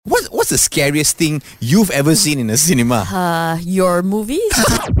the scariest thing you've ever seen in a cinema? Your movies?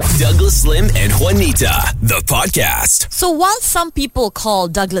 Douglas Lim and Juanita, the podcast. So while some people call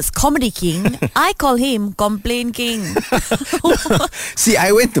Douglas Comedy King, I call him Complain King. See,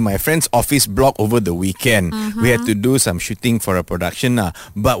 I went to my friend's office block over the weekend. We had to do some shooting for a production.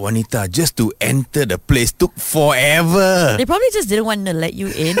 But Juanita, just to enter the place took forever. They probably just didn't want to let you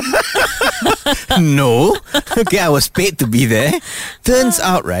in. No. Okay, I was paid to be there. Turns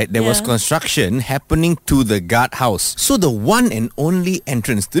out, right, there was construction happening to the guardhouse. So the one and only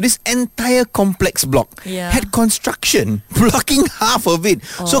entrance to this entire complex block had construction blocking half of it.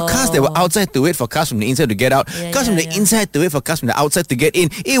 So cars that were outside to wait for cars from the inside to get out, cars from the inside to wait for cars from the outside to get in.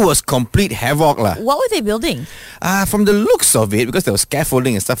 It was complete havoc. What were they building? From the looks of it, because there was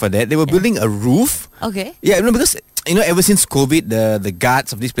scaffolding and stuff like that, they were building a roof. Okay. Yeah, because ever since COVID, the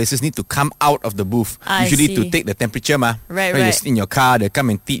guards of these places need to come out of the booth. Usually to take the temperature, Right. You're in your car, they come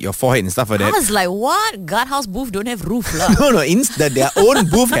and teat your forehead and stuff like that. I was like, what? Guardhouse booth don't have roof lah. No, their own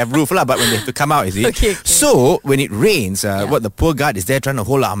booth have roof lah, but when they have to come out, is it? Okay. So when it rains, what the poor guard is there trying to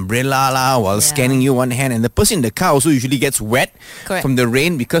hold an umbrella lah while scanning you one hand, and the person in the car also usually gets wet from the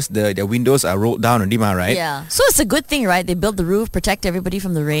rain because their windows are rolled down already, right? Yeah. So it's a good thing, right? They built the roof, protect everybody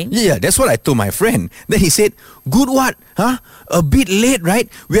from the rain. Yeah, that's what I told my friend. Then he said, good what? Huh? A bit late, right?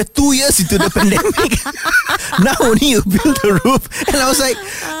 We are 2 years into the pandemic. Now only you build the roof. And I was like,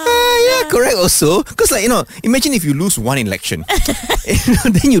 yeah, correct also. Because imagine if you lose one election.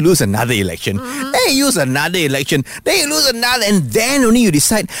 Then you lose another election. Then you lose another election. Then you lose another. And then only you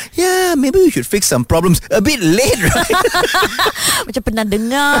decide, maybe we should fix some problems. A bit late, right? Macam pernah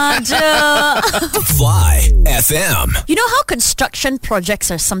dengar je. Fly FM. You know how construction projects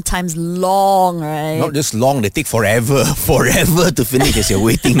are sometimes long, right? Not just long, they take forever to finish as you're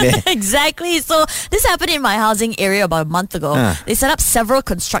waiting there. Exactly. So this happened in my housing area about a month ago. They set up several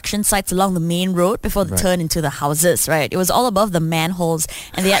construction sites along the main road before they turn into the houses, right? It was all above the manholes,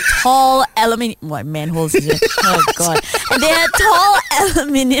 and they had tall aluminium... What, manholes is it? Oh, God. And they had tall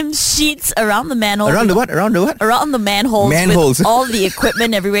aluminium sheets around the manholes. Around the what? Around the what? Around the manholes. Manholes. With all the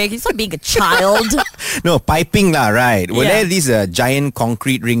equipment everywhere. It's like being a child. No, piping lah, right? Were there these giant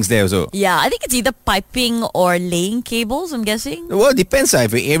concrete rings there also? Yeah, I think it's either piping or laying cables, I'm guessing. Well, it depends.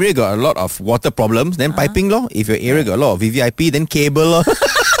 If your area got a lot of water problems, then piping law. If your area got a lot of VVIP, then cable law.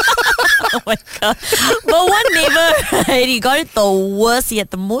 Oh my God. But one neighbor, right, he got it the worst. He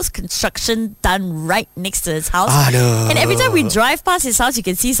had the most construction done right next to his house. And every time we drive past his house, you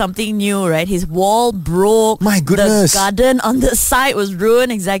can see something new, right? His wall broke. My goodness. The garden on the side was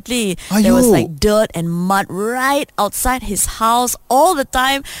ruined. Exactly. There was like dirt and mud right outside his house all the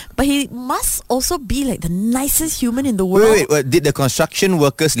time. But he must also be like the nicest human in the world. Wait. Did the construction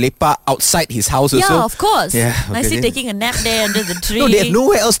workers lepak outside his house also? Yeah, of course. Yeah, okay, Nicely taking a nap there under the tree. No, they have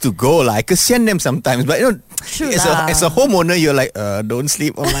nowhere else to go. I can send them sometimes. But True as a homeowner, you're like, don't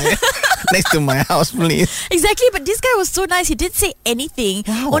sleep on my next to my house, please. Exactly, but this guy was so nice. He didn't say anything.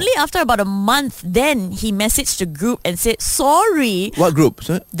 Wow. Only after about a month, then he messaged the group and said, sorry. What group?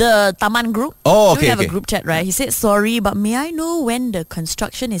 Sorry? The Taman group. Oh, okay. We have a group chat, right? He said, sorry, but may I know when the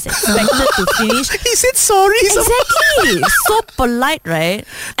construction is expected to finish? He said sorry. Exactly. So polite, right?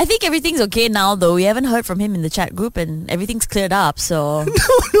 I think everything's okay now, though. We haven't heard from him in the chat group and everything's cleared up, so...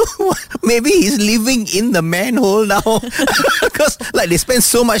 No. Maybe he's living in the manhole now. Because they spend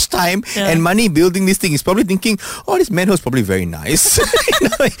so much time and money building this thing. He's probably thinking, this manhole is probably very nice.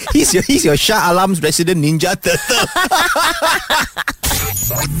 He's your Shah Alam's resident ninja turtle.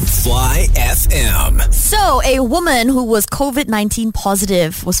 Fly FM. So, a woman who was COVID-19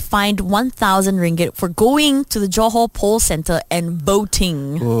 positive was fined 1,000 ringgit for going to the Johor Poll Centre and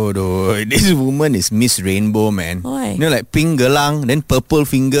voting. Oh, no. This woman is Miss Rainbow, man. Why? Like pink gelang, then purple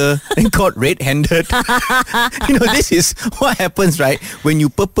finger, then caught red-handed. This is what happens, right? When you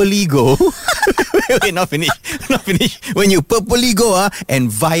purposely go... Wait, not finish. When you purposely go and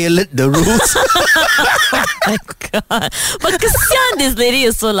violate the rules. Oh my God. But kesian this lady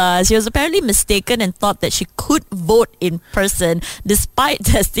also lah. She was apparently mistaken and thought that she could vote in person despite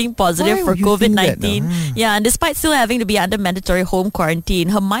testing positive for COVID-19. Yeah, and despite still having to be under mandatory home quarantine.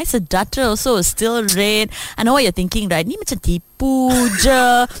 Her Maisa data also is still red. I know what you're thinking, right? Ni macam tipu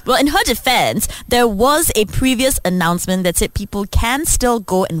je. Well, in her defense, there was a previous announcement that said people can still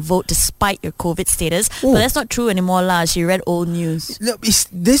go and vote despite your COVID status. But that's not true anymore lah. She read old news.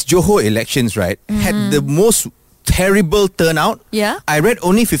 This Johor elections, right, had the most terrible turnout. Yeah. I read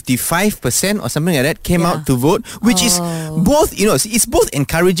only 55% or something like that came out to vote, which is both, it's both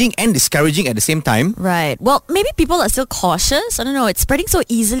encouraging and discouraging at the same time. Right. Well, maybe people are still cautious. I don't know. It's spreading so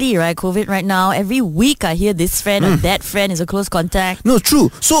easily, right? COVID right now. Every week I hear this friend or that friend is a close contact. No, true.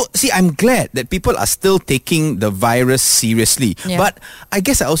 So, see, I'm glad that people are still taking the virus seriously. Yeah. But I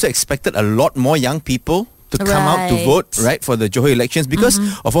guess I also expected a lot more young people to come out to vote, right, for the Johor elections because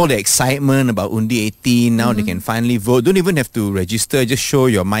of all the excitement about Undi 18. Now they can finally vote. Don't even have to register. Just show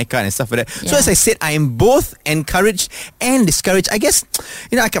your my card and stuff like that. So as I said, I am both encouraged and discouraged. I guess,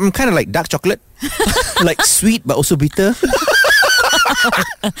 I'm kind of like dark chocolate. Like sweet but also bitter.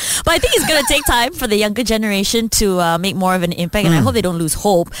 But I think it's going to take time for the younger generation to make more of an impact, and I hope they don't lose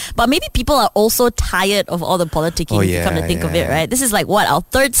hope. But maybe people are also tired of all the politicking, if you come to think of it, right? This is like, our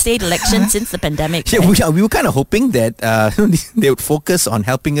third state election since the pandemic. Yeah, right? we were kind of hoping that they would focus on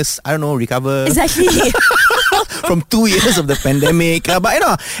helping us, recover. Exactly. From 2 years of the pandemic.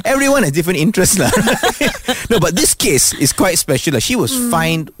 But everyone has different interests. No, but this case is quite special. She was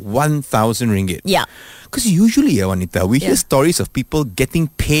fined 1,000 ringgit. Yeah. Because usually, Wanita, we hear stories of people getting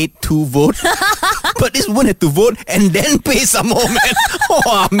paid to vote. But this woman had to vote and then pay some more, man.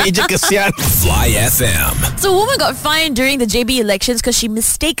 Oh, major kesian. Fly FM. So a woman got fined during the JB elections because she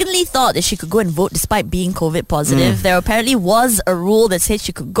mistakenly thought that she could go and vote despite being COVID positive. There apparently was a rule that said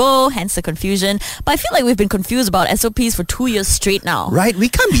she could go, hence the confusion. But I feel like we've been confused about SOPs for 2 years straight now. Right? We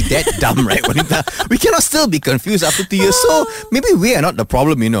can't be that dumb, right, Wanita? We cannot still be confused after 2 years. So maybe we are not the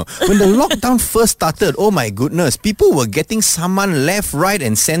problem, When the lockdown first started, oh my goodness, people were getting saman left, right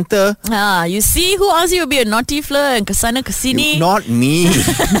and center. You see, who asked you to be a naughty fleur and kasana kasini? Not me.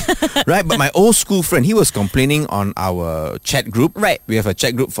 Right? But my old school friend, he was complaining on our chat group. Right. We have a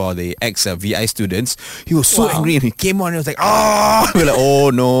chat group for the ex-VI students. He was so angry and he came on and he was like, oh! We're like,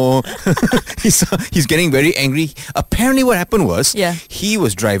 oh no. He's getting very angry. Apparently what happened was, he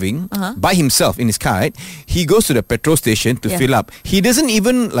was driving by himself in his car, right? He goes to the petrol station to fill up. He doesn't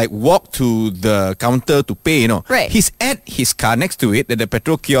even walk to the counter to pay, Right. He's at his car next to it, at the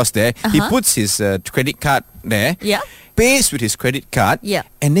petrol kiosk there. He puts his credit card there. Yeah. Pays with his credit card. Yeah.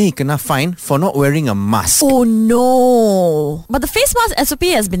 And then he kena fine for not wearing a mask. Oh no. But the face mask SOP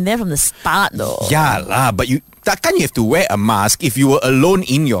has been there from the start though. Yeah lah, but takkan you have to wear a mask if you were alone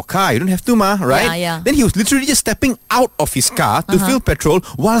in your car. You don't have to, right? Yeah. Then he was literally just stepping out of his car to fill petrol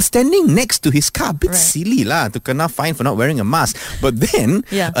while standing next to his car. Bit silly lah to kena fine for not wearing a mask. But then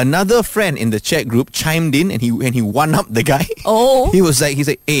another friend in the chat group chimed in and he one-upped the guy. Oh. He was like,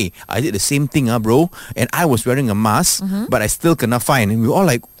 hey, I did the same thing, bro. And I was wearing a mask, but I still kena fine. And we were all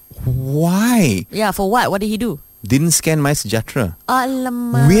like, why? Yeah, for what? What did he do? Didn't scan my Sejahtera.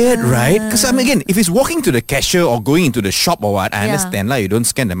 Alamak. Weird, right? Because again, if he's walking to the cashier or going into the shop or what, I understand you don't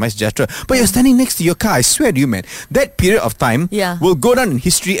scan the my Sejahtera. But you're standing next to your car. I swear to you, man, that period of time will go down in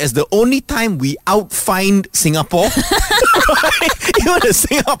history as the only time we out-fined Singapore. Even the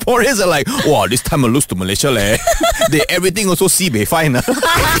Singaporeans are like, wow, this time I lose to Malaysia leh. They everything also sibei fine.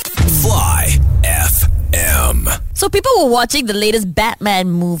 Fly FM. So people were watching the latest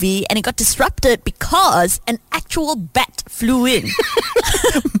Batman movie and it got disrupted because an actual bat flew in.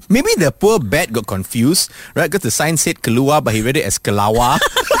 Maybe the poor bat got confused, right? Because the sign said Keluar, but he read it as Kelawa.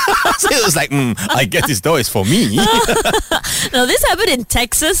 So it was like, I guess this door is for me. Now this happened in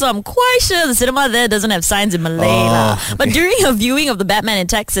Texas, so I'm quite sure the cinema there doesn't have signs in Malay. Okay. But during a viewing of the Batman in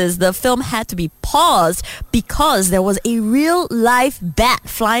Texas, the film had to be paused because there was a real live bat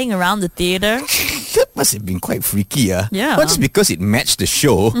flying around the theater. That must have been quite freaky. Yeah. Not just because it matched the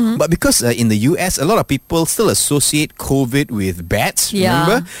show, but because in the US, a lot of people still associate COVID with bats.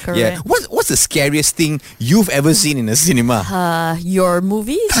 Remember? Correct. Yeah. What's the scariest thing you've ever seen in a cinema? Your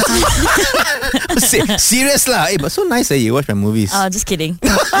movies? Serious lah. Hey, but so nice that you watch my movies. Just kidding.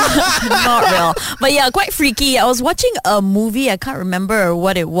 Not real. But yeah, quite freaky. I was watching a movie. I can't remember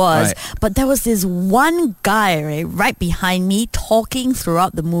what it was. Right. But there was this one guy right behind me talking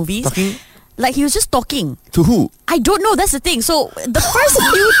throughout the movies. Talking? Like he was just talking. To who? I don't know. That's the thing. So the first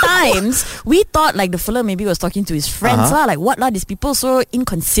few times we thought like the fella maybe was talking to his friends lah. Like what lah? These people so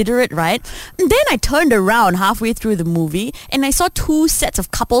inconsiderate, right? And then I turned around halfway through the movie and I saw two sets of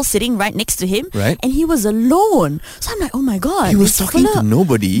couples sitting right next to him. Right. And he was alone. So I'm like, oh my god. He was talking to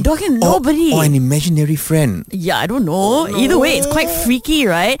nobody. Talking to nobody. Or an imaginary friend. Yeah, I don't know. Either way, it's quite freaky,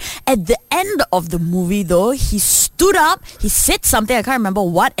 right? At the end of the movie though, he stood up, he said something, I can't remember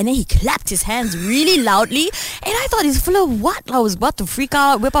what, and then he clapped his his hands really loudly. And I thought this fella, what? I was about to freak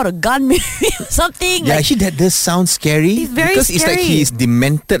out, whip out a gun maybe or something. Yeah, like, actually that does sound scary. It's very because it's like scary. he's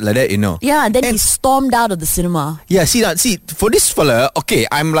demented like that, you know. yeah, and then he stormed out of the cinema. Yeah, see, for this fella, okay,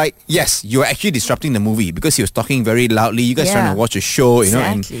 I'm like, yes, you're actually disrupting the movie because he was talking very loudly. You guys Yeah. trying to watch a show, you know,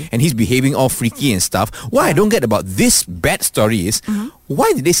 Exactly. and he's behaving all freaky and stuff. What I don't get about this bat story is,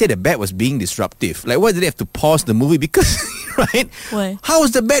 why did they say the bat was being disruptive? Like, why did they have to pause the movie? Because, right? Why? How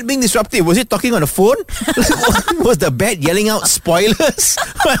was the bat being disruptive? Was it talking on the phone? Like, was the bat yelling out spoilers?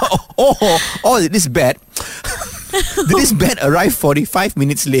 or did this bat... Did this bat arrive 45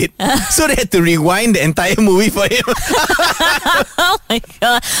 minutes late? So they had to rewind the entire movie for him. Oh my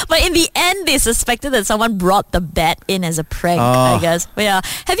god. But in the end, they suspected that someone brought the bat in as a prank, I guess. But yeah.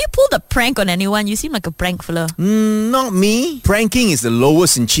 Have you pulled a prank on anyone? You seem like a prank fella. Not me. Pranking is the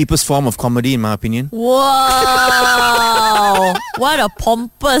lowest and cheapest form of comedy, in my opinion. Wow. What a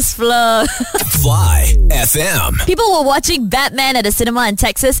pompous fella. Fly FM. People were watching Batman at a cinema in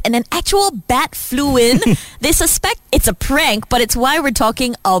Texas and an actual bat flew in. They suspect it's a prank, but it's why we're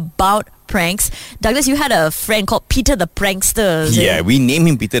talking about pranks. Douglas, you had a friend called Peter the Prankster. is it? Yeah, we name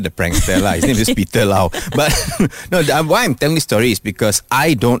him Peter the Prankster. His name is Peter Lau. But no, why I'm telling this story is because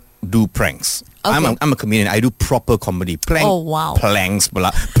I don't do pranks. Okay. I'm a comedian. I do proper comedy. Oh, wow. Planks,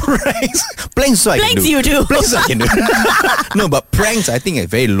 pranks. Planks so I can Planks do. you do. Planks I can do. No, but pranks I think are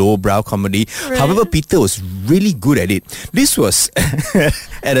very lowbrow comedy. Right. However, Peter was really good at it. This was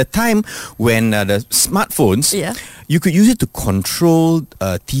at a time when the smartphones, Yeah. you could use it to control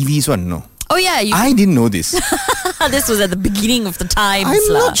TVs. No. Oh yeah, I didn't know this. this was at the beginning of the times.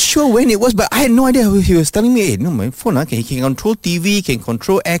 I'm lah. not sure when it was, but I had no idea. He was telling me, hey, no, my phone he can control TV, can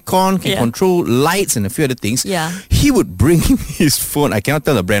control aircon, can Yeah. control lights and a few other things. Yeah. He would bring his phone, I cannot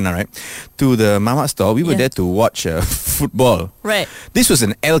tell the brand, right, to the Mama store. We were Yeah. there to watch football. Right. This was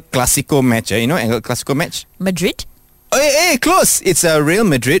an El Clasico match. You know El Clasico match? Madrid? Hey, close. It's Real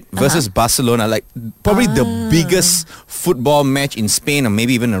Madrid versus Barcelona. Like probably the biggest football match in Spain or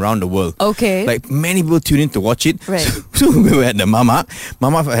maybe even around the world. Okay. Like many people tune in to watch it. Right. So we were at the Mama.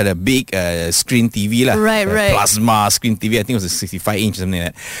 Mama had a big screen TV lah. Right, right. Plasma screen TV. I think it was a 65 inch or something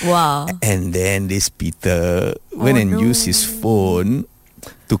like that. Wow. And then this Peter went and no. used his phone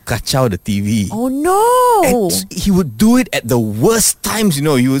to kacau the TV. Oh no. And he would do it at the worst times, you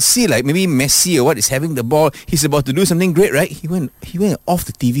know. You would see like maybe Messi or what is having the ball. He's about to do something great, right? He went off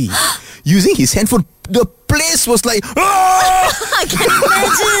the TV using his handphone. The place was like, I can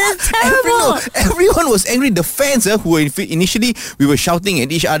imagine. It's terrible. Everyone was angry. The fans who were initially we were shouting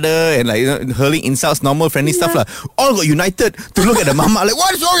at each other and like hurling insults, normal friendly stuff lah. All got united to look at the Mama like,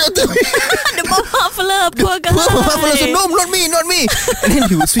 what's wrong with you? The Mama fella, poor guy. Mama said, no, not me. And then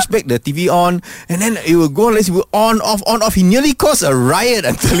he would switch back the TV on, and then it would go on. He would on off. He nearly caused a riot.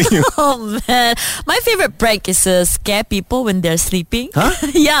 I'm telling you. Oh man, my favorite prank is to scare people when they're sleeping. Huh?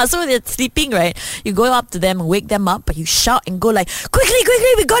 Yeah, so when they're sleeping, right? You go up to them and wake them up, but you shout and go like, quickly,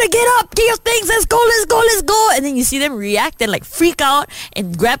 we gotta get up, get your things, let's go. And then you see them react and like freak out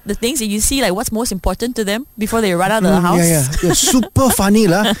and grab the things, and you see like what's most important to them before they run out of the house. Yeah. Super funny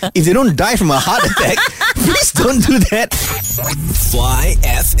lah. If they don't die from a heart attack, please don't do that. Fly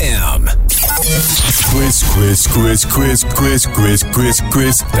FM. Quiz.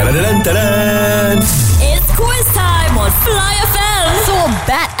 Da-da-da-da-da. It's quiz time on Fly FM. So a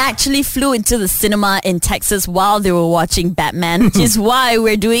bat actually flew into the cinema in Texas while they were watching Batman, which is why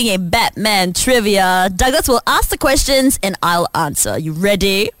we're doing a Batman trivia. Douglas will ask the questions and I'll answer. You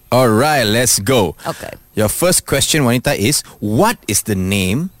ready? All right, let's go. Okay. Your first question, Juanita, is what is the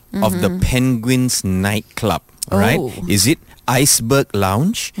name of the Penguins nightclub? All right. Oh. Is it Iceberg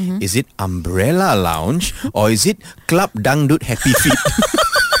Lounge? Is it Umbrella Lounge? Or is it Club Dangdut Happy Feet?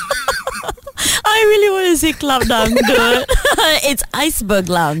 I really want to say Club Dangdut. It's Iceberg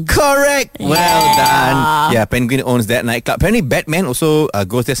Lounge. Correct. Well Yeah. done. Yeah, Penguin owns that nightclub. Apparently, Batman also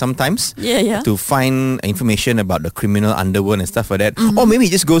goes there sometimes. Yeah. To find information about the criminal underworld and stuff like that. Or maybe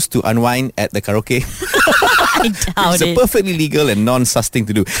he just goes to unwind at the karaoke. I doubt It's a it. perfectly legal and non-sus thing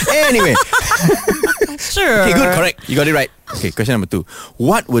to do. Anyway. Sure. Okay, good, correct. You got it right. Okay, question number 2.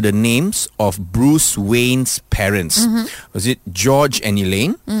 What were the names of Bruce Wayne's parents? Was it George and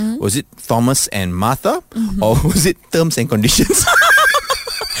Elaine? Was it Thomas and Martha? Or was it Terms and Conditions?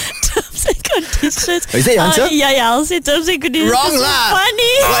 Terms and conditions. Is that your answer? Yeah, I'll say terms and conditions. Wrong That's so lah.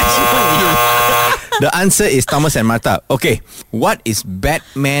 funny. The answer is Thomas and Martha. Okay, what is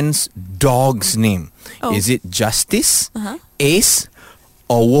Batman's dog's name? Oh. Is it Justice, Ace,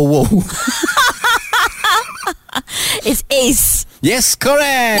 or Whoa? It's Ace. Yes,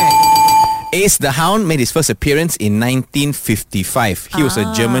 correct. Ace the Hound made his first appearance in 1955. He was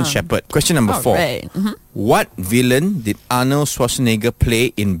a German Shepherd. Question number 4. Right. What villain did Arnold Schwarzenegger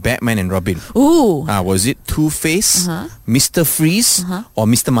play in Batman and Robin? Ooh. Was it Two-Face, Mr. Freeze, or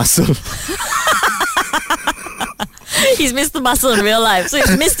Mr. Muscle? He's Mr. Muscle in real life. So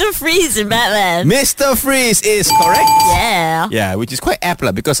he's Mr. Freeze in Batman. Mr. Freeze is correct. Yeah. Yeah, which is quite apt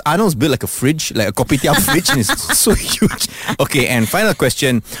because Arnold's built like a fridge, like a kopitiam fridge, and it's so huge. Okay, and final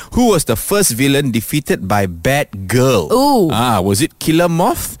question. Who was the first villain defeated by Batgirl? Ooh. Was it Killer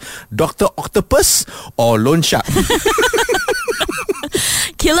Moth, Dr. Octopus, or Lone Shark?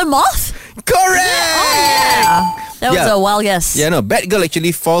 Killer Moth? Correct! That was a wild guess. Yeah, no, Batgirl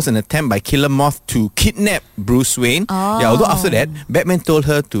actually falls an attempt by Killer Moth to kidnap Bruce Wayne. Yeah, although after that, Batman told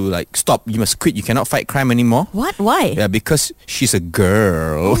her to stop, you must quit, you cannot fight crime anymore. What? Why? Yeah, because she's a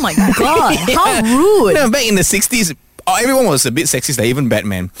girl. Oh my god, how rude. No, back in the 60s, everyone was a bit sexist, like even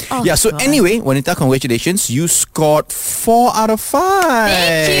Batman. So anyway, Juanita, congratulations. You scored 4 out of 5.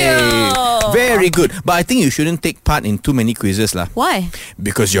 Thank you. Very good. But I think you shouldn't take part in too many quizzes lah. Why?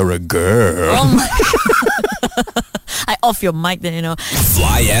 Because you're a girl. Oh my I off your mic then,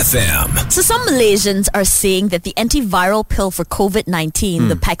 Fly FM. So some Malaysians are saying that the antiviral pill for COVID-19,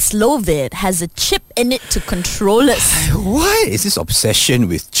 the Paxlovid, has a chip in it to control us. What is this obsession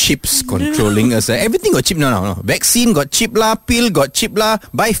with chips controlling us? Everything got chip. No. Vaccine got chip lah. Pill got chip lah.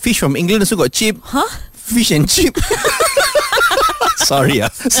 Buy fish from England also got chip. Huh? Fish and chip. Sorry.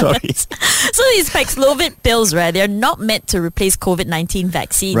 So these Paxlovid pills, right, they're not meant to replace COVID-19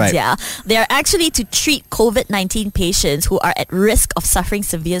 vaccines, Right. yeah. They're actually to treat COVID-19 patients who are at risk of suffering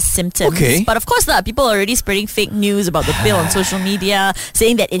severe symptoms. Okay. But of course, people are already spreading fake news about the pill on social media,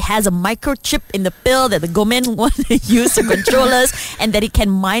 saying that it has a microchip in the pill that the government want to use to control us, and that it can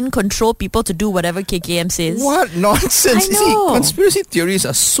mind control people to do whatever KKM says. What nonsense. I You see, know. conspiracy theories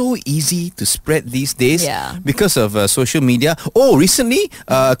are so easy to spread these days Yeah. because of social media. Recently,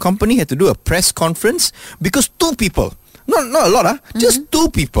 a company had to do a press conference because 2 people, not a lot, just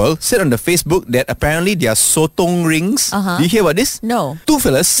 2 people said on the Facebook that apparently their sotong rings. Do you hear about this? No. 2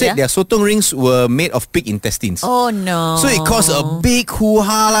 fellas said their sotong rings were made of pig intestines. Oh no. So it caused a big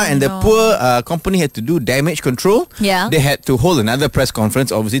hoo-ha lah, and the poor company had to do damage control. Yeah. They had to hold another press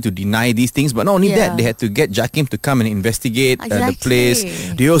conference, obviously, to deny these things. But not only that, they had to get JAKIM to come and investigate the place.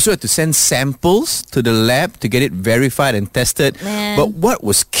 They also had to send samples to the lab to get it verified and tested. Man. But what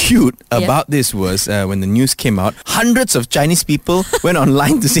was cute about this was when the news came out, hundreds of Chinese people went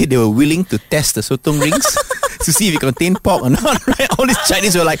online to say they were willing to test the sotong rings to see if it contained pork or not. Right? All these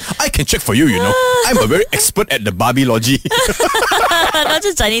Chinese were like, I can check for you, I'm a very expert at the Barbiology. Not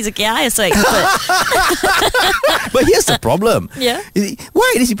just Chinese, okay? I am so expert. But here's the problem. Yeah.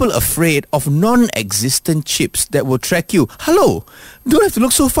 Why are these people afraid of non-existent chips that will track you? Hello, don't have to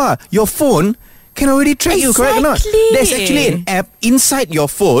look so far. Your phone can already track you, correct or not? Exactly. There's actually an app inside your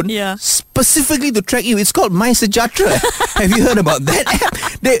phone specifically to track you. It's called MySejahtera. Have you heard about that app?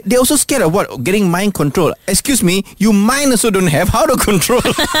 They're also scared of what? Getting mind control. Excuse me, you mind also don't have how to control.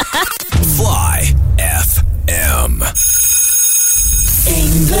 Fly FM.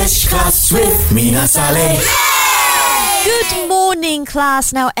 English class with Mina Saleh. Good morning,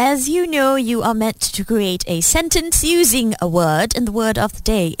 class. Now, as you know, you are meant to create a sentence using a word, and the word of the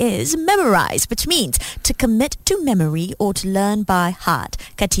day is memorize, which means to commit to memory or to learn by heart.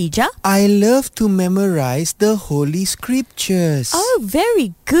 Khatija? I love to memorize the Holy Scriptures. Oh,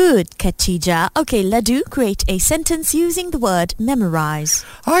 very good, Khatija. Okay, Ladu, create a sentence using the word memorize.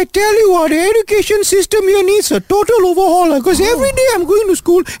 I tell you what, the education system here needs a total overhaul because every day I'm going to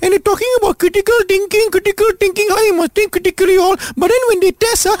school and they're talking about critical thinking, how you must think critically all. But then when they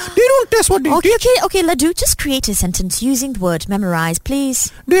test, they don't test what they teach. Okay, Ladu, just create a sentence using the word memorize, please.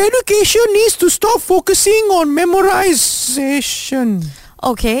 The education needs to stop focusing on memorization.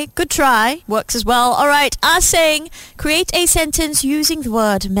 Okay, good try. Works as well. All right, Aseng, create a sentence using the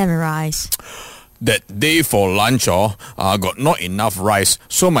word memorize. That day for lunch, got not enough rice,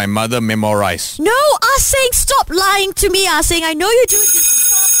 so my mother memorized. No, Aseng, stop lying to me, Aseng. I know you're doing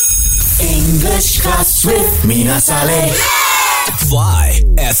this on purpose. English class with Mina Saleh. Fly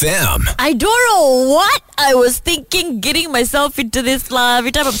FM. I don't know what I was thinking getting myself into this.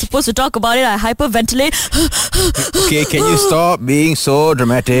 Every time I'm supposed to talk about it, I hyperventilate. Okay, can you stop being so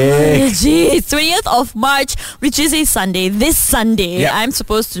dramatic? Jeez, 20th of March, which is a Sunday. This Sunday, Yep. I'm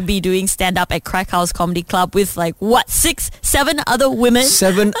supposed to be doing stand-up at Crack House Comedy Club with 6, 7 other women.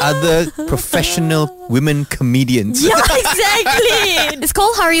 7 other professional women comedians. Yeah, exactly. It's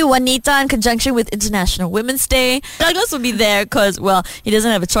called Hari Wanita in conjunction with International Women's Day. Douglas will be there because, well, he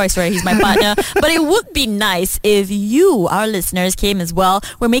doesn't have a choice, right? He's my partner. But it would be nice if you, our listeners, came as well.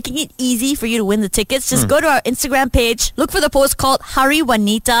 We're making it easy for you to win the tickets. Just go to our Instagram page, look for the post called Hari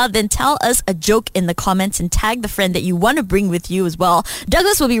Wanita, then tell us a joke in the comments and tag the friend that you want to bring with you as well.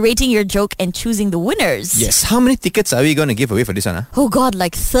 Douglas will be rating your joke and choosing the winners. Yes. How many tickets are we going to give away for this one? Huh? Oh God,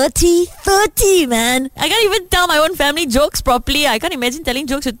 like 30, man. I can't even tell my own family jokes properly. I can't imagine telling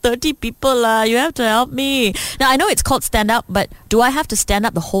jokes with 30 people. You have to help me. Now, I know it's called stand up, but do I have to stand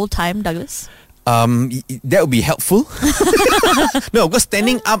up the whole time, Douglas? That would be helpful. No, because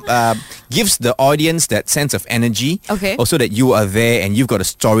standing up gives the audience that sense of energy. Okay. Also that you are there and you've got a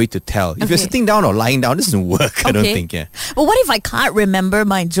story to tell. If you're sitting down or lying down, this doesn't work, I don't think. Yeah. But what if I can't remember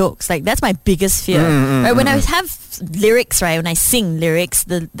my jokes? Like, that's my biggest fear. Right? When I have lyrics, right? When I sing lyrics,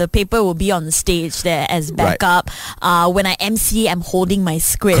 the paper will be on the stage there as backup. When I MC, I'm holding my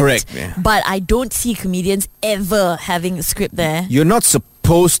script. Correct. Yeah. But I don't see comedians ever having a script there. You're not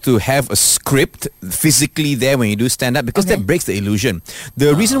supposed to have a script physically there when you do stand-up because that breaks the illusion.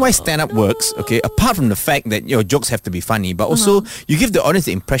 The reason why stand-up works, apart from the fact that your jokes have to be funny, but also you give the audience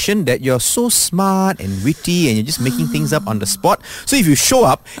the impression that you're so smart and witty and you're just making things up on the spot. So if you show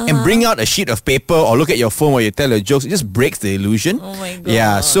up and bring out a sheet of paper or look at your phone while you tell your jokes, it just breaks the illusion. Oh my God.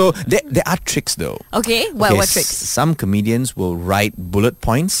 Yeah, so there are tricks though. Okay, what tricks? Some comedians will write bullet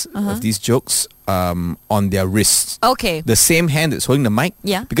points of these jokes on their wrists. Okay. The same hand that's holding the mic.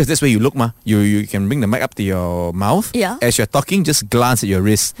 Yeah. Because that's where you look, ma. You can bring the mic up to your mouth. Yeah. As you're talking, just glance at your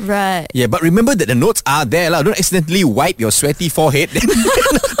wrist. Right. Yeah, but remember that the notes are there. Don't accidentally wipe your sweaty forehead. Then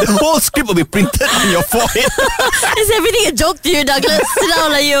the whole script will be printed on your forehead. Is everything a joke to you, Douglas? Sit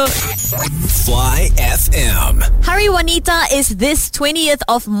down, like you. Fly FM. Hari Wanita is this 20th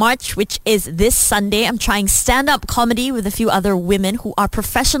of March, which is this Sunday. I'm trying stand-up comedy with a few other women who are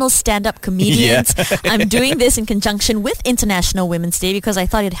professional stand-up comedians. I'm doing this in conjunction with International Women's Day because I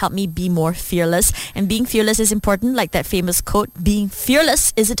thought it'd help me be more fearless. And being fearless is important, like that famous quote, being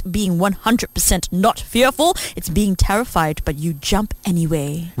fearless isn't being 100% not fearful, it's being terrified, but you jump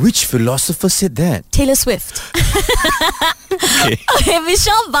anyway. Which philosopher said that? Taylor Swift. Okay,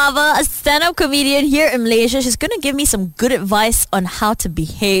 Michelle Baba, a stand-up comedian here in Malaysia. She's going to give me some good advice on how to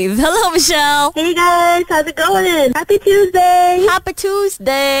behave. Hello, Michelle. Hey guys, how's it going? Happy Tuesday. Happy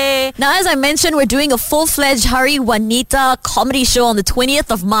Tuesday. Now, as I mentioned, we're doing a full-fledged Hari Wanita comedy show on the 20th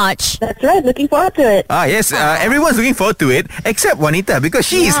of March. That's right, looking forward to it. Yes, everyone's looking forward to it except Wanita because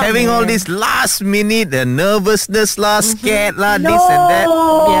she is having all this last minute nervousness, scared, this and that.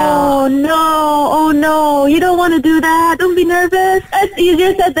 Oh no, you don't want to do that. Don't be nervous. It's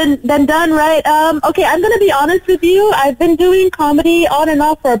easier said than done, right? Okay, I'm going to be honest with you. I've been doing comedy on and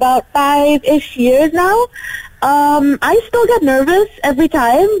off for about 5-ish years now. I still get nervous every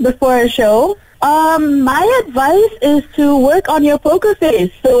time before a show. My advice is to work on your poker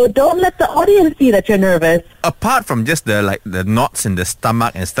face. So don't let the audience see that you're nervous. Apart from just the knots in the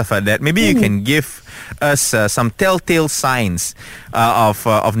stomach and stuff like that, maybe you can give us some telltale signs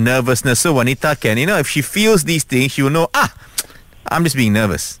of nervousness. So Wanita can, if she feels these things, she will know, I'm just being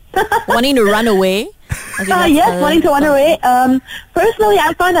nervous. Wanting to run away? Yes, wanting to run away. Personally,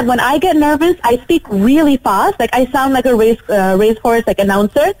 I find that when I get nervous, I speak really fast. Like I sound like a racehorse, like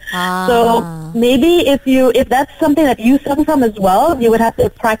announcer. So maybe if that's something that you suffer from as well, you would have to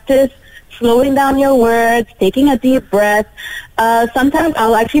practice slowing down your words, taking a deep breath. Sometimes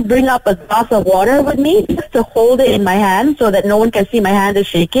I'll actually bring up a glass of water with me just to hold it in my hand so that no one can see my hand is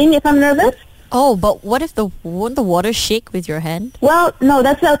shaking if I'm nervous. Oh, but what if won't the water shake with your hand? Well, no,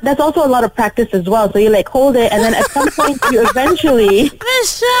 that's also a lot of practice as well. So you hold it, and then at some point you eventually.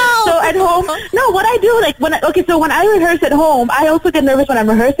 Michelle. So at home, no, what I do so when I rehearse at home, I also get nervous when I'm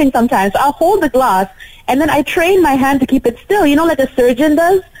rehearsing sometimes. So I'll hold the glass, and then I train my hand to keep it still. Like a surgeon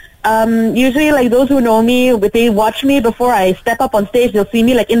does. Usually, those who know me, if they watch me before I step up on stage, they'll see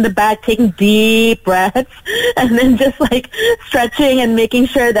me in the back taking deep breaths and then just stretching and making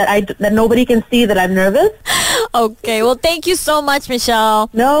sure that nobody can see that I'm nervous. Okay, well, thank you so much, Michelle.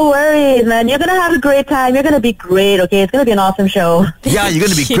 No worries, man. You're gonna have a great time. You're gonna be great. Okay, it's gonna be an awesome show. Yeah, you're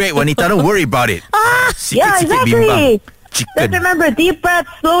gonna be great, Wanita. Don't worry about it. Yeah, exactly. Just remember, deep breath,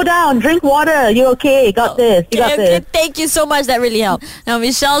 slow down, drink water. You okay? Got this. You got this. Thank you so much. That really helped. Now,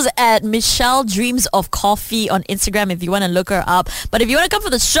 Michelle's at Michelle Dreams of Coffee on Instagram if you want to look her up. But if you want to come for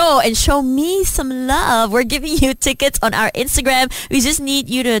the show and show me some love, we're giving you tickets on our Instagram. We just need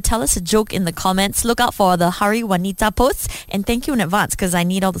you to tell us a joke in the comments. Look out for the Hari Wanita posts. And thank you in advance because I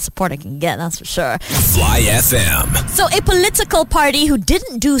need all the support I can get, that's for sure. Fly FM. So a political party who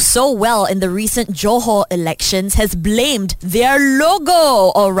didn't do so well in the recent Johor elections has blamed their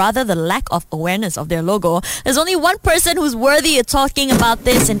logo, or rather the lack of awareness of their logo. There's only one person who's worthy of talking about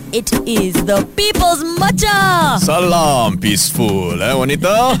this, and it is the People's Matcha. Salam peaceful,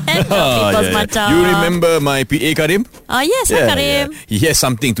 wanita. People's Matcha. You remember my PA Karim? Yes, Karim. He has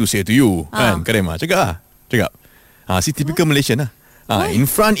something to say to you. Kan, Karim? Cakap. Si typical Malaysian lah. In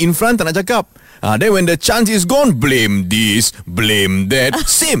front tak nak cakap. Then when the chance is gone, blame this, blame that.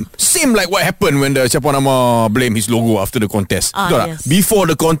 Same like what happened when the siapa nama blame his logo after the contest. Yes. Before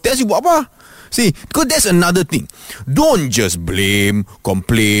the contest, you buat apa? See, because that's another thing. Don't just blame,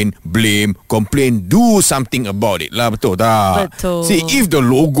 complain. Do something about it lah, betul tak? Betul. See, if the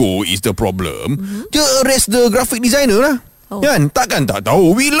logo is the problem, just arrest the graphic designer lah. Kan, takkan tak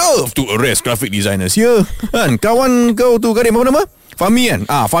tahu. We love to arrest graphic designers here. Kan, kawan kau tu Karim apa nama? Fahmi kan?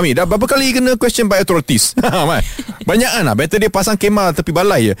 Fahmi dah berapa kali kena question by authorities. Banyak kan? Better dia pasang kemah tepi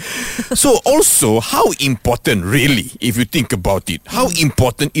balai je. So also, how important really, if you think about it, how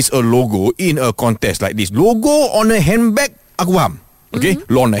important is a logo in a contest like this? Logo on a handbag, aku faham. Okay,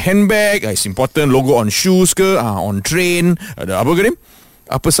 on a handbag is important. Logo on shoes ke, on train. Ada apa Karim?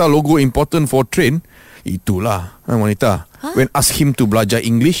 Apa sah logo important for train? Itulah wanita. When ask him to belajar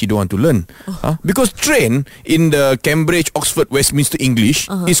English, he don't want to learn. Because train in the Cambridge, Oxford, Westminster English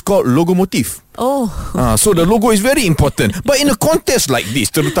is called locomotive. So the logo is very important. But in a contest like this,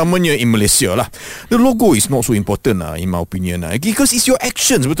 terutamanya in Malaysia lah, the logo is not so important in my opinion because it's your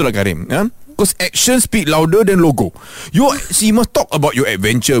actions, betul lah Karim? Because actions speak louder than logo. You must talk about your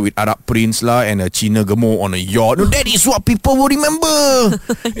adventure with Arab Prince lah and a Cina gemuk on a yacht. That is what people will remember.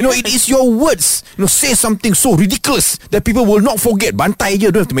 It is your words. Say something so ridiculous that people will not forget. Bantai je,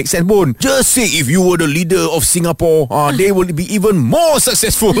 don't have to make sense pun. Just say if you were the leader of Singapore, they will be even more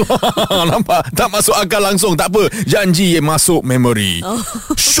successful. Nampak? Tak masuk akal langsung, tak apa. Janji masuk memory.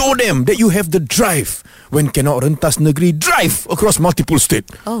 Show them that you have the drive. When cannot rentas negeri, drive across multiple state.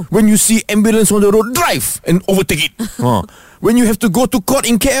 When you see ambulance on the road, drive and overtake it. When you have to go to court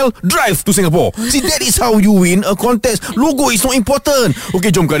in KL, drive to Singapore. See, that is how you win a contest. Logo is not important.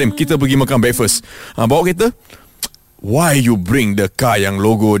 Okay, jom Karim, kita pergi makan breakfast. Bawa kereta. Why you bring the car yang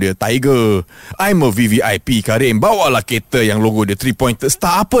logo dia Tiger? I'm a VVIP Karim. Bawalah kereta yang logo dia 3 pointers.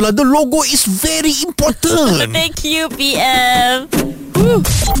 Tak apalah, the logo is very important. Thank you, PM.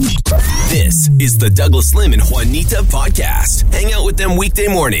 This is the Douglas Slim and Juanita podcast. Hang out with them weekday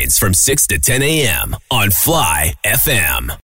mornings from 6 to 10 a.m. on Fly FM.